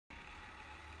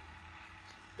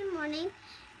morning,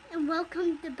 and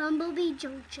welcome to Bumblebee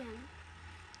Junction.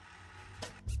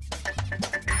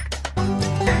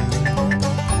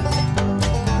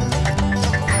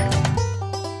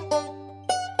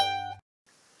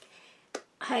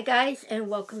 Hi guys, and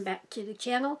welcome back to the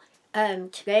channel.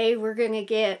 Today we're going to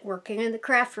get working in the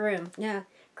craft room. Now,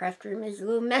 craft room is a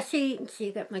little messy. You can see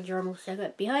I got my journal set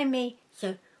up behind me.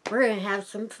 So we're going to have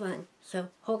some fun. So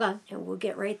hold on and we'll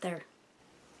get right there.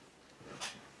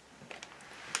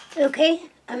 Okay,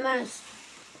 I'm going to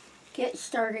get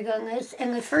started on this.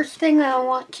 And the first thing I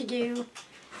want to do,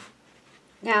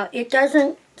 now it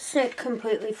doesn't sit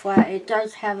completely flat. It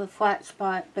does have a flat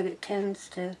spot, but it tends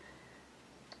to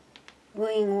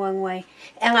lean one way.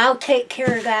 And I'll take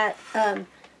care of that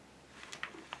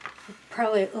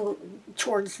probably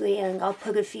towards the end. I'll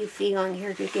put a few feet on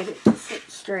here to get it to sit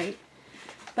straight.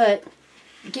 But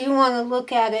do want to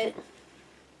look at it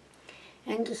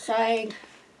and decide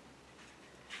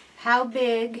how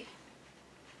big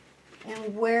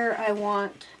and where I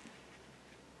want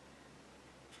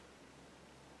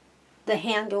the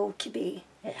handle to be,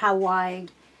 how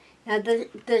wide. Now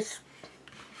this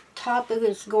top of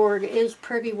this gourd is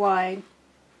pretty wide,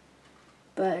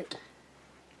 but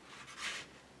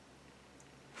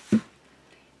I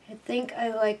think I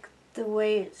like the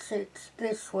way it sits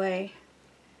this way.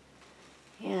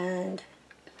 And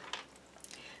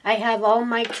I have all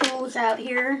my tools out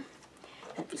here.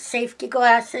 Safety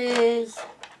glasses,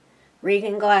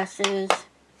 reading glasses,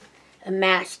 a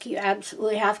mask. You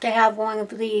absolutely have to have one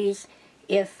of these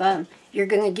if you're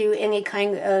going to do any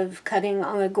kind of cutting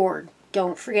on a gourd.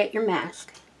 Don't forget your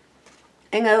mask.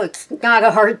 I know it's not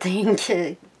a hard thing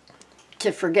to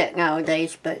forget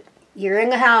nowadays, but you're in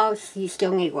the house, you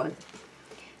still need one.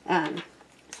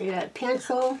 So you got a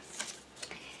pencil,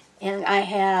 and I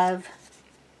have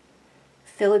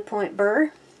Philly point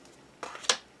burr.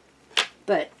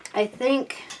 But I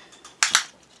think,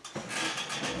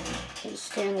 let's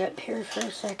stand up here for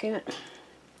a second.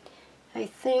 I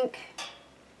think,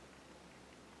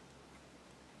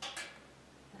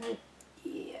 I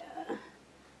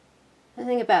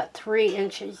think about 3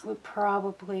 inches would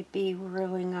probably be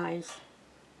really nice.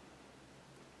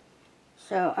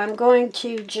 So I'm going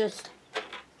to just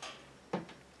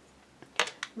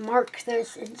mark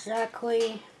this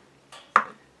exactly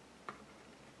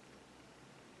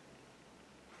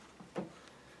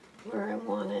where I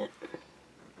want it.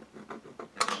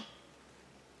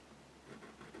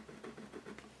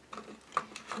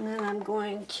 And then I'm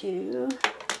going to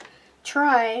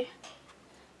try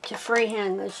to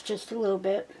freehand this just a little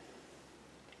bit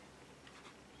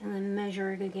and then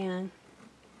measure it again.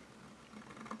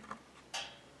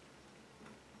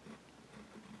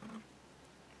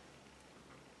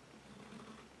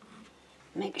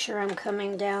 Make sure I'm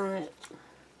coming down at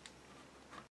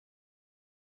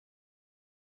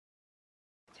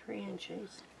 3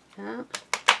 inches. Oh,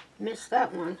 missed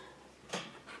that one.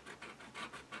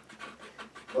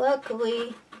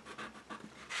 Luckily,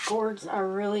 gourds are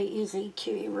really easy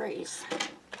to erase.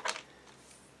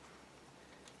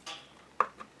 I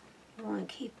want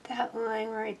to keep that line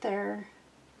right there.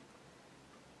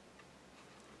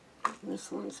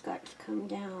 This one's got to come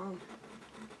down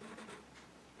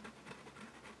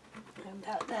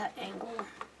about that angle.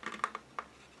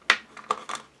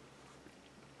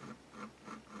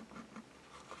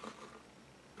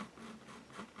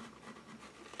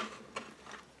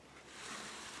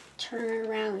 Turn it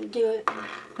around and do it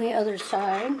on the other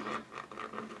side.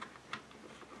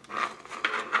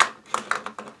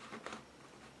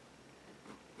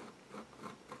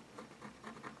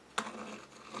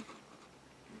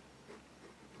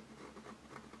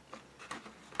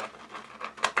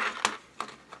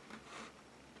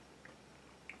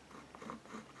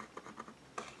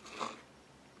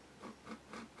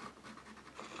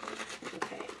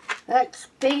 Okay, that's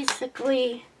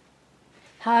basically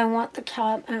how I want the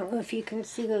top. I don't know if you can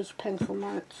see those pencil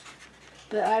marks,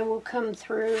 but I will come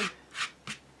through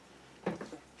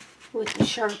with the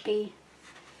Sharpie.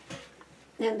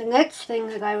 And the next thing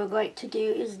that I would like to do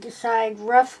is decide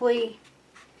roughly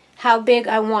how big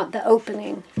I want the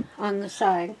opening on the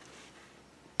side.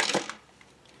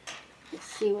 Let's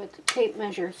see what the tape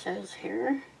measure says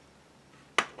here.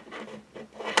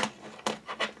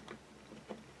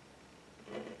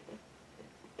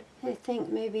 I think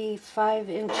maybe 5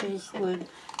 inches would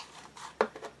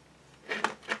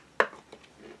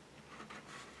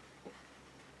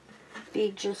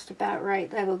be just about right.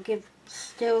 That'll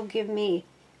still give me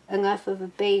enough of a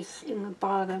base in the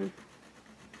bottom.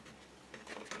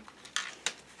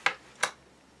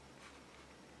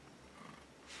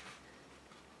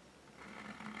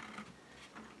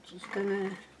 Just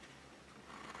gonna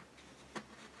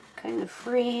kind of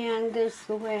freehand this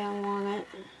the way I want it.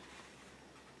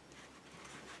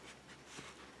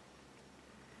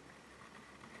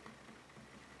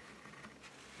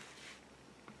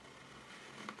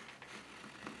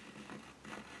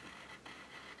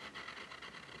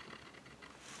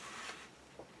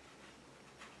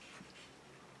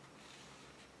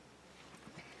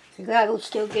 So that'll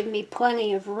still give me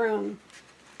plenty of room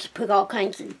to put all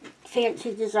kinds of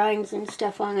fancy designs and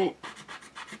stuff on it.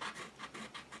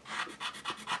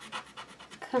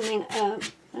 Coming up,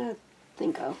 I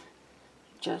think I'll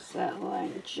adjust that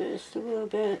line just a little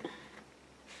bit.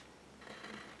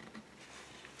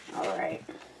 Alright.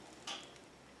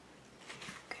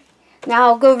 Okay. Now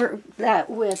I'll go over that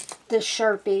with the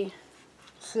Sharpie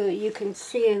so that you can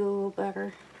see it a little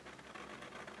better.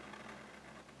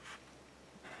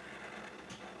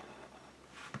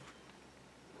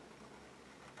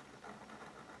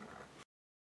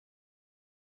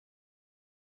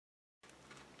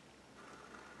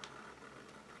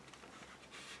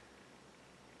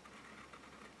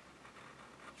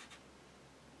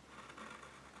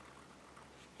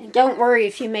 And don't worry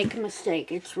if you make a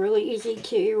mistake. It's really easy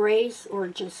to erase or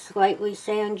just slightly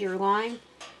sand your line.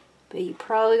 But you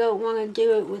probably don't want to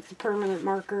do it with the permanent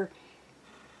marker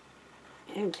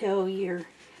until you're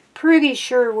pretty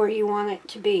sure where you want it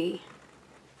to be.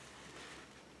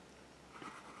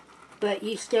 But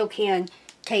you still can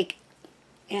take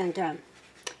and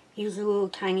use a little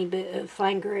tiny bit of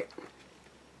fine grit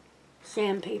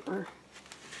sandpaper.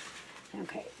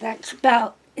 Okay, that's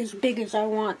about as big as I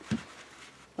want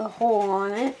a hole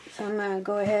on it. So I'm going to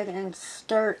go ahead and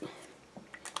start,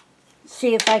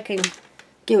 see if I can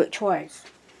do it twice.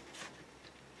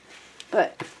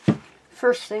 But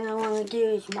first thing I want to do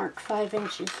is mark 5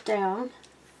 inches down.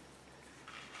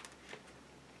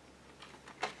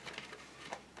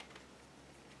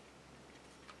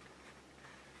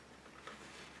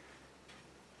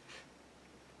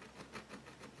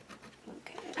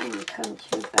 Okay, I'm going to come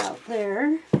to about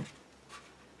there.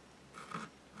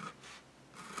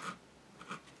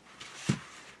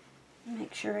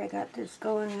 Make sure I got this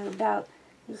going at about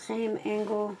the same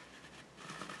angle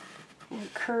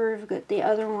and curve that the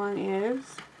other one is.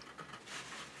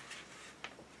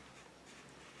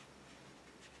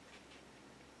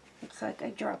 Looks like I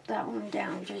dropped that one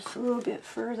down just a little bit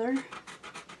further.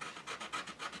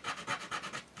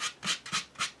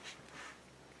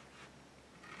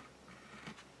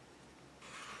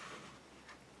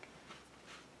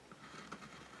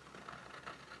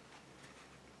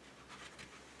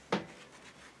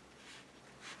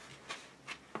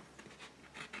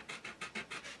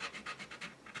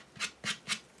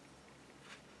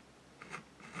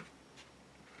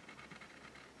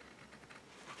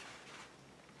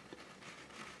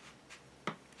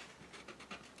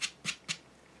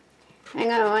 I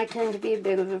know I tend to be a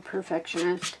bit of a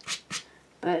perfectionist,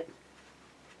 but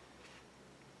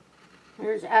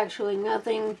there's actually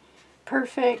nothing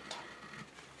perfect.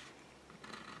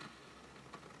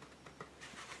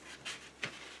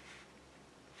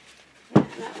 Yeah,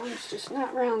 that one's just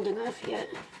not round enough yet.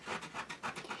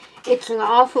 It's an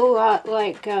awful lot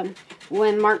like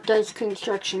when Mark does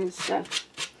construction stuff.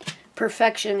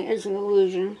 Perfection is an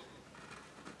illusion.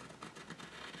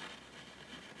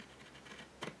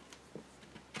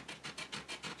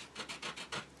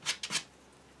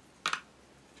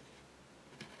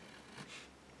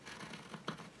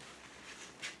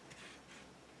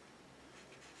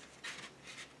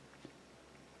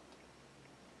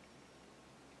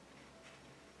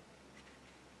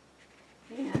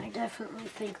 Yeah, I definitely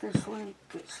think this line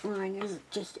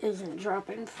just isn't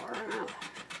dropping far enough.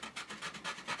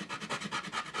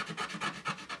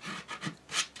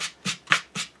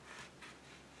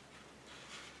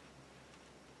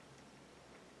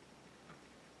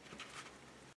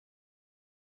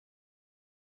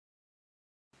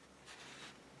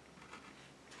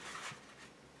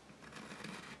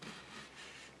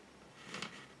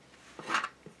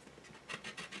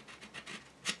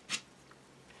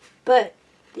 But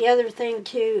the other thing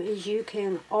too is you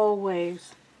can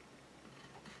always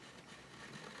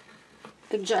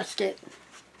adjust it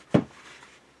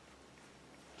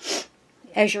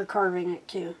as you're carving it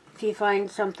too. If you find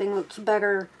something looks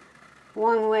better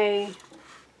one way,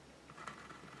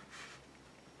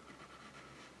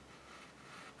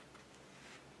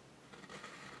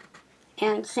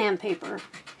 and sandpaper,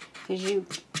 because you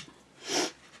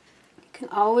can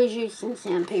always use some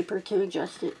sandpaper to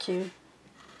adjust it too.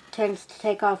 Tends to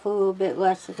take off a little bit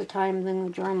less of the time than the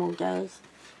Dremel does.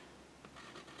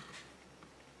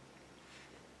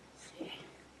 Let's see.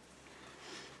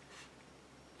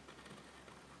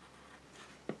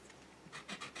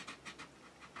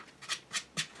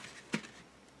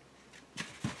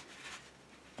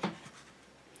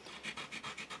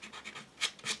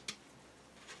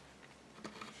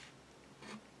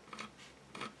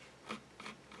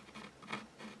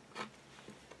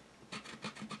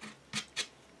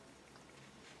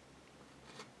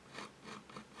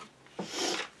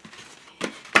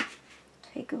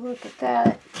 look at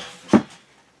that.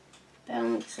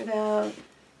 Balance it out.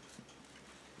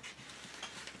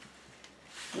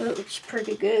 It looks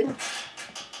pretty good.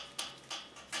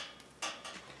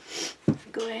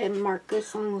 Go ahead and mark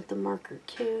this one with the marker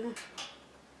too.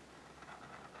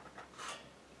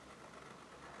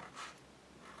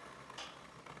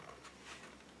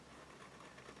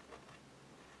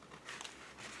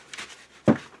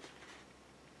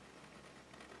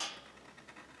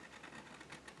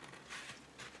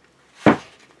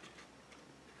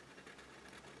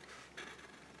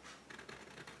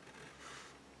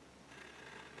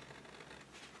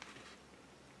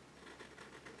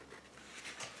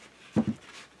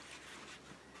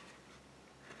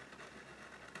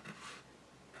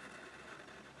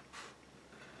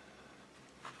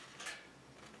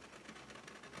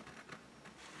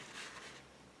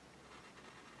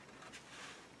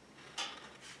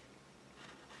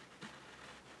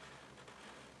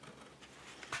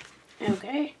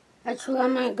 Okay, that's what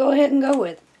I'm going to go ahead and go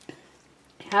with.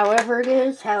 However it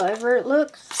is, however it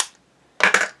looks.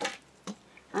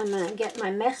 I'm going to get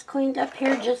my mess cleaned up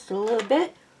here just a little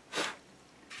bit.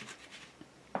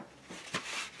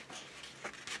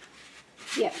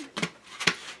 Yeah.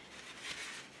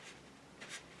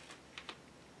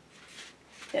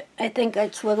 I think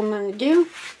that's what I'm going to do.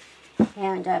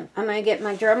 And I'm going to get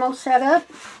my Dremel set up.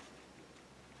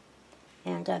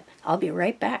 And I'll be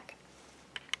right back.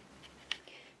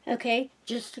 Okay,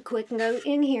 just a quick note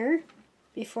in here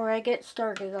before I get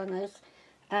started on this.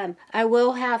 I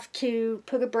will have to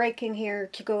put a break in here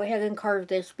to go ahead and carve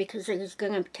this because it is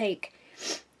going to take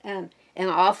an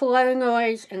awful lot of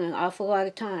noise and an awful lot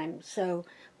of time. So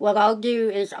what I'll do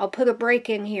is I'll put a break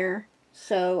in here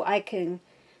so I can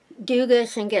do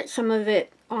this and get some of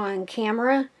it on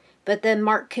camera, but then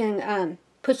Mark can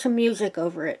put some music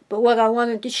over it. But what I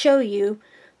wanted to show you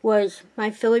was my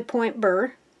Philly point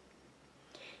burr.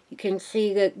 You can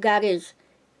see that is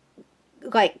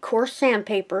like coarse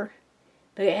sandpaper,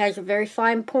 but it has a very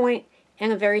fine point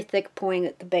and a very thick point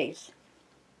at the base.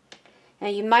 Now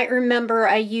you might remember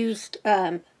I used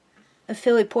a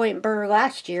Philly point burr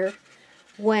last year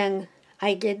when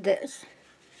I did this.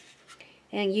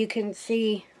 And you can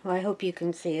see, well, I hope you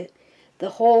can see it,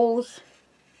 the holes.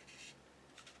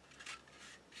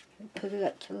 Put it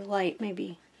up to the light,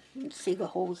 maybe you can see the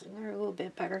holes in there a little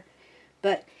bit better.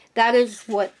 But that is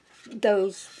what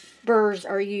those burrs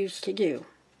are used to do.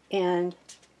 And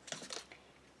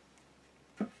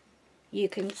you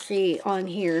can see on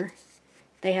here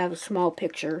they have a small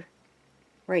picture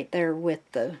right there with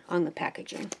on the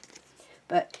packaging.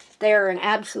 But they're an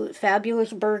absolute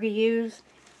fabulous burr to use.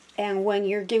 And when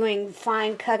you're doing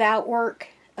fine cutout work,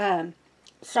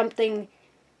 something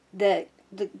that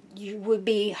you would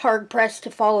be hard pressed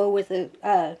to follow with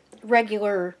a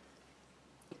regular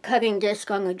cutting disc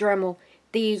on the Dremel,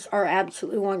 these are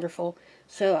absolutely wonderful.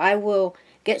 So I will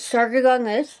get started on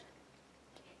this,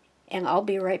 and I'll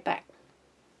be right back.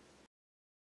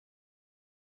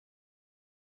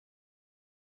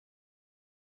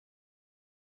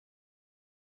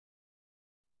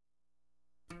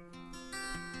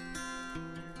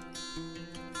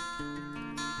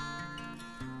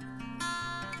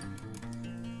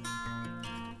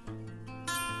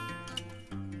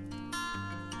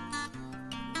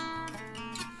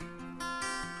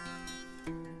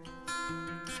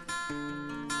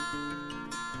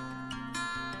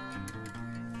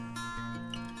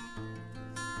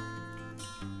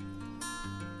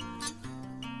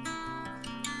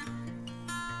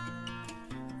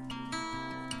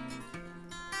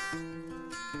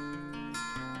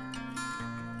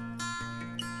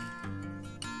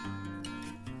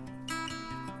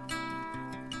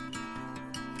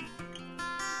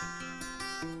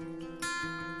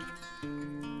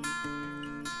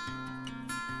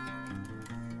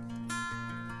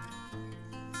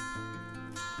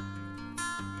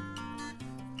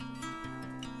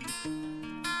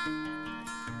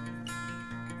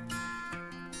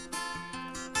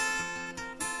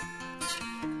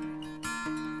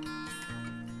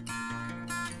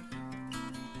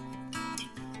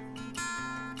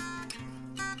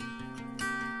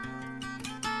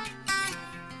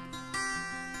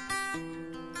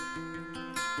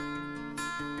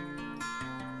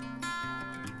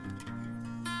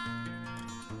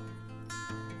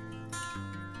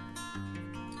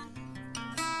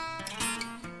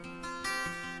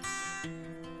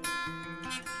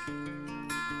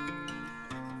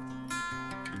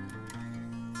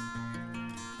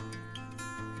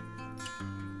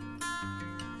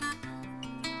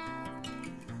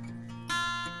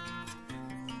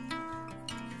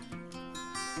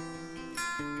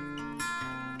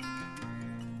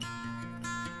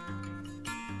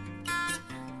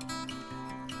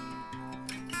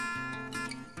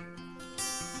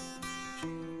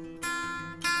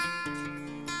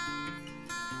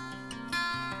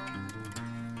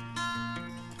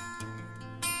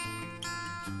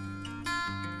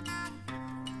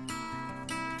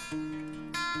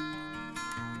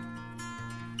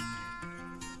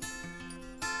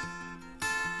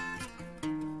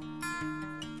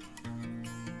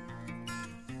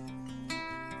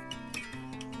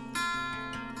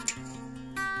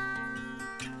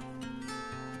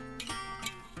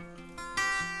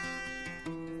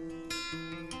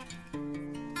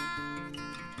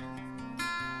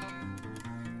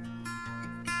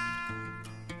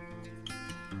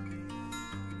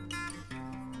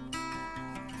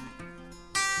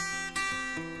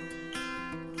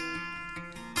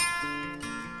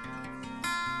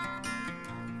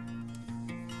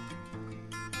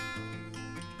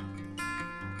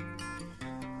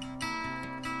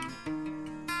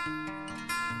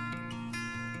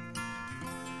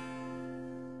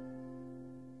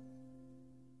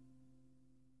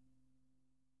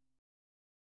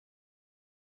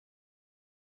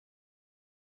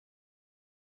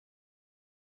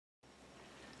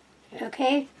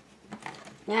 Okay,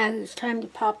 now it's time to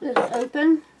pop this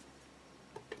open.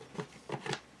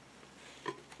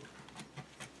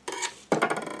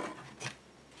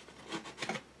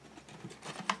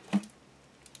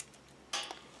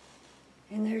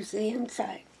 And there's the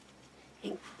inside.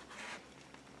 And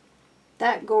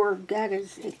that gourd, that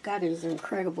is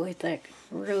incredibly thick.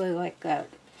 I really like that.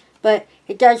 But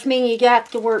it does mean you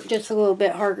have to work just a little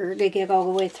bit harder to get all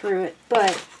the way through it.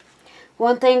 But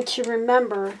one thing to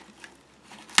remember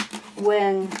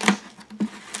when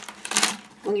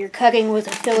you're cutting with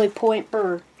a Philly point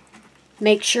burr,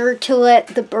 make sure to let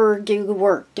the burr do the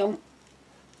work. Don't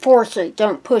force it,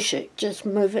 don't push it. Just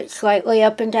move it slightly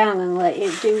up and down and let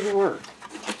it do the work.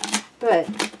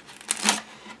 But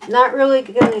not really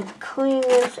going to clean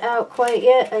this out quite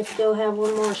yet. I still have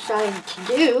one more side to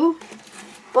do.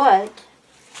 But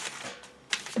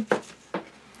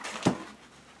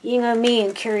you know me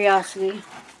and curiosity.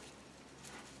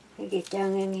 I get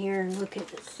down in here and look at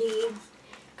the seeds.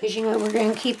 Because you know we're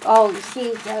going to keep all the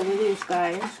seeds out of these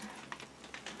guys.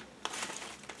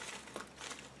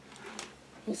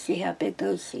 You see how big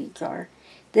those seeds are.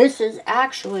 This is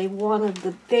actually one of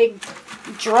the big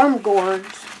drum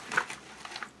gourds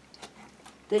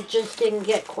that just didn't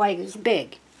get quite as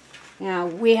big. Now,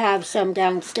 we have some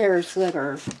downstairs that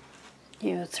are,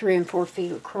 you know, 3 and 4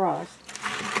 feet across.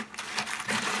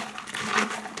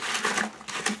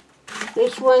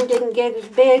 This one didn't get as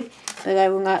big, but I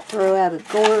will not throw out a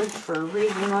gourd for a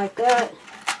reason like that.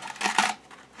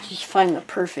 Just find the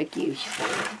perfect use for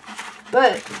it.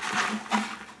 But,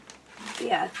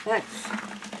 yeah, that's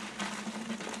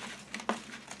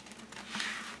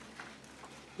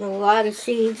a lot of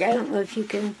seeds. I don't know if you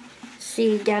can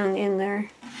see down in there.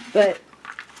 But,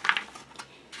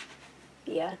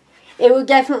 yeah, it will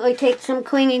definitely take some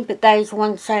cleaning, but that is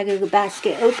one side of the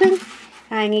basket open.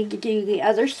 I need to do the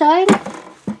other side,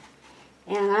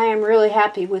 and I am really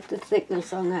happy with the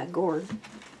thickness on that gourd.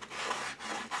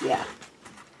 Yeah.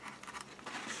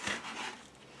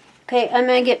 Okay, I'm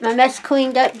going to get my mess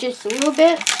cleaned up just a little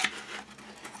bit,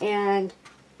 and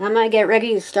I'm going to get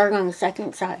ready to start on the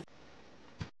second side.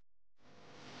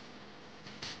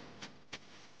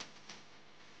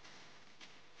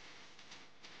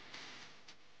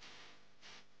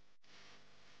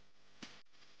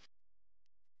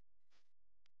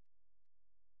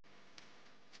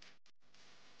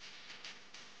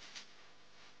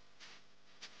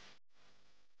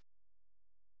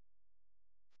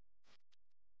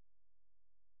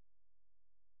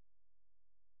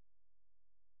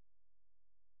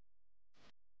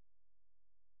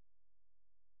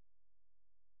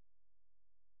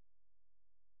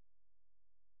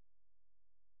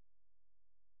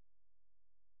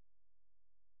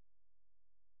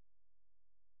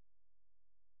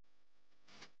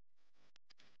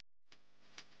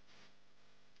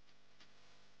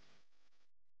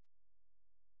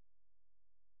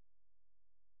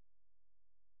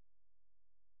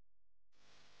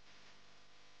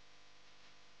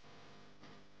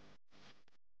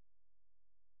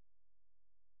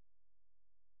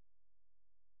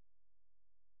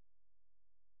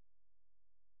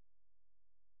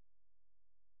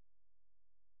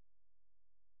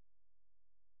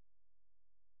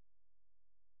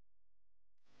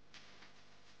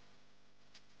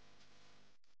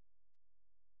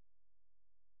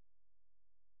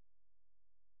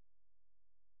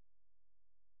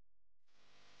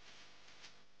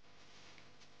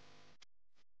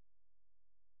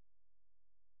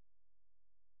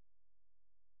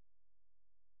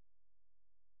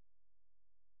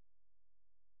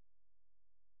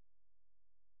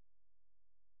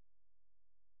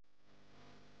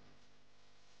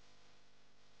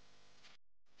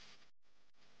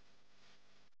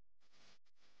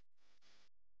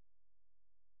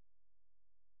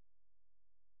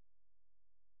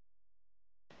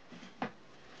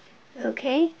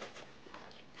 Okay,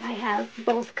 I have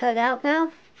both cut out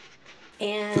now,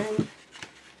 and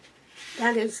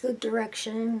that is the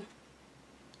direction,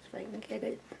 if I can get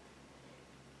it,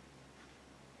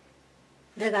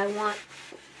 that I want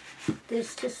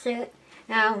this to sit.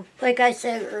 Now, like I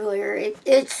said earlier,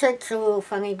 it sits a little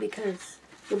funny because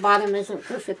the bottom isn't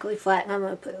perfectly flat, and I'm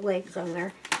going to put legs on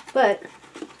there. But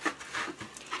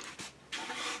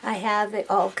I have it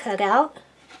all cut out.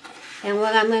 And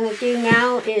what I'm going to do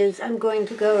now is I'm going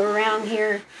to go around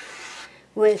here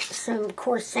with some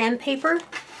coarse sandpaper,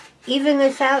 even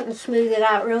this out and smooth it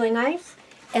out really nice.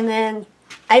 And then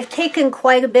I've taken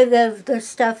quite a bit of the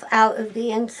stuff out of the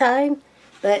inside,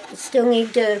 but still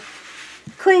need to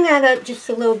clean that up just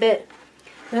a little bit.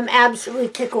 I'm absolutely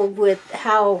tickled with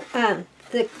how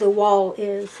thick the wall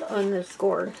is on this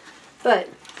gourd. But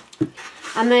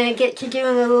I'm going to get to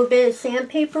doing a little bit of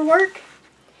sandpaper work,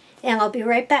 and I'll be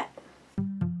right back.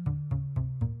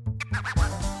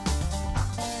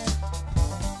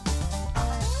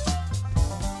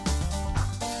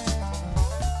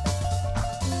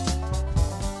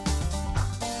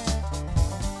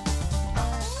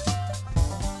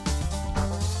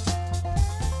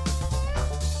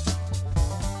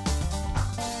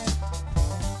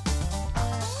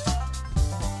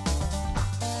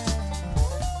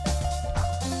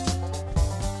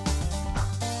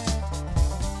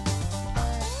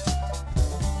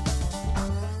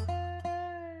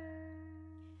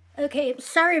 Okay,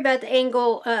 sorry about the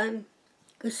angle.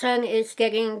 The sun is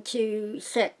getting to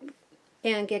set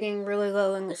and getting really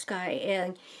low in the sky,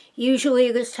 and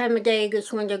usually this time of day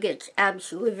this window gets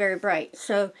absolutely very bright,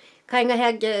 so kind of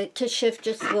had to shift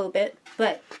just a little bit.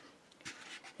 But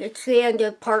it's the end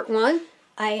of part 1.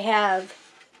 I have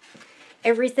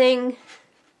everything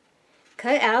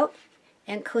cut out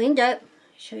and cleaned up.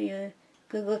 Show you a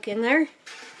good look in there.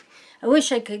 I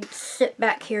wish I could sit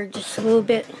back here just a little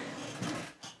bit.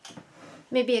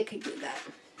 Maybe I could do that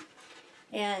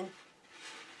and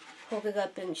hold it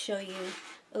up and show you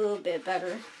a little bit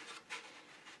better.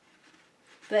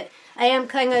 But I am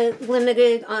kind of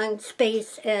limited on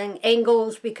space and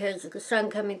angles because of the sun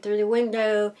coming through the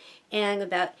window and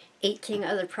about 18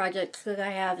 other projects that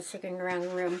I have sitting around the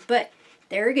room. But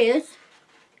there it is.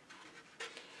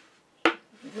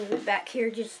 Move it back here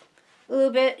just a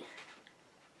little bit.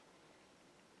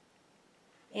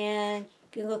 And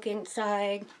you can look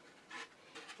inside.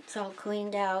 It's all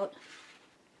cleaned out.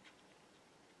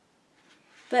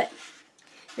 But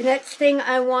the next thing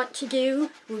I want to do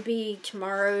will be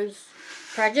tomorrow's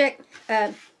project.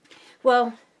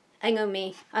 Well, I know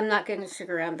me. I'm not going to sit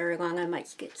around very long. I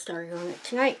might get started on it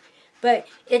tonight. But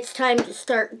it's time to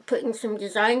start putting some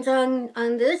designs on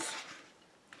this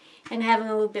and having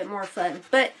a little bit more fun.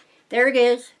 But there it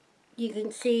is. You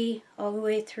can see all the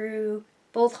way through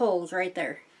both holes right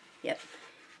there. Yep.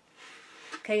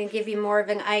 Kind of give you more of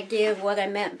an idea of what I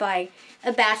meant by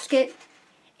a basket.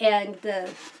 And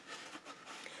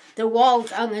the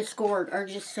walls on this gourd are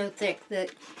just so thick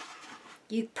that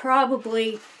you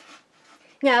probably...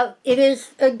 Now, it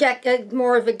is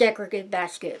more of a decorative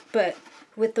basket, but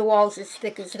with the walls as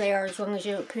thick as they are, as long as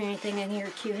you don't put anything in here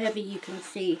too heavy, you can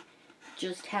see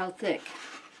just how thick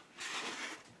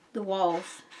the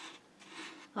walls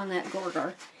on that gourd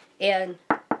are. And,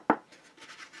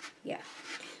 yeah.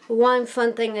 One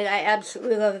fun thing that I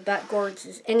absolutely love about gourds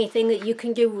is anything that you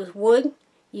can do with wood,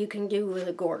 you can do with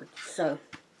a gourd. So,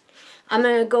 I'm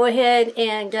going to go ahead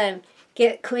and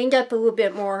get cleaned up a little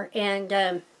bit more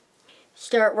and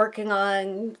start working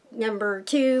on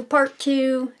part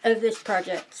 2 of this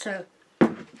project. So,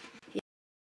 yeah.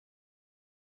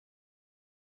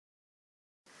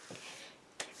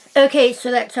 Okay,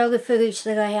 so that's all the footage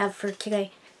that I have for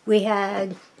today. We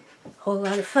had a whole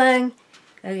lot of fun,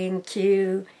 got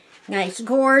into nice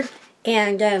gourd,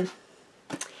 and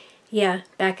yeah,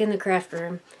 back in the craft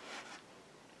room.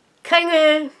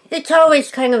 It's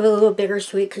always kind of a little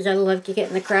bittersweet because I love to get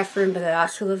in the craft room, but I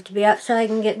also love to be outside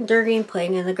and getting dirty and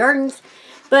playing in the gardens.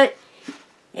 But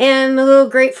I'm a little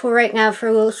grateful right now for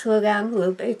a little slowdown, a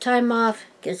little bit of time off,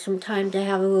 get some time to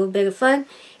have a little bit of fun.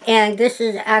 And this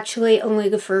is actually only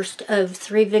the first of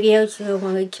 3 videos that I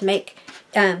wanted to make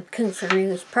concerning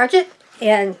this project.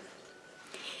 And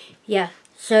yeah,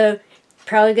 so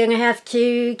probably going to have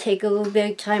to take a little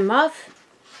bit of time off.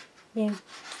 Yeah.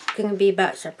 Going to be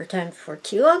about supper time before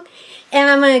too long, and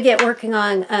I'm going to get working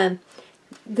on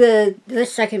the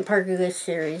second part of this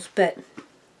series. But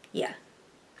yeah,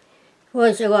 it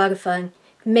was a lot of fun.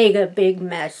 Made a big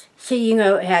mess, so you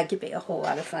know it had to be a whole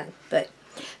lot of fun. But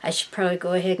I should probably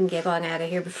go ahead and get on out of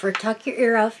here before I talk your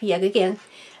ear off yet again.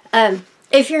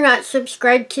 If you're not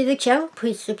subscribed to the channel,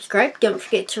 please subscribe. Don't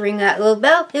forget to ring that little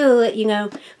bell. It will let you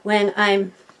know when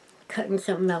I'm cutting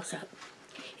something else up.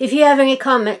 If you have any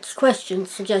comments, questions,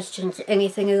 suggestions,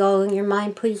 anything at all in your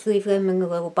mind, please leave them in the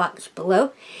little box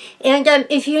below. And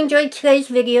if you enjoyed today's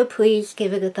video, please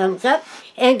give it a thumbs up.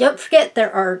 And don't forget,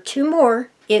 there are 2 more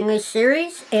in this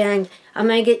series, and I'm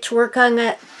going to get to work on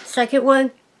that second one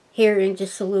here in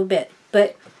just a little bit.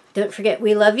 But don't forget,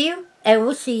 we love you, and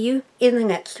we'll see you in the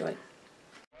next one.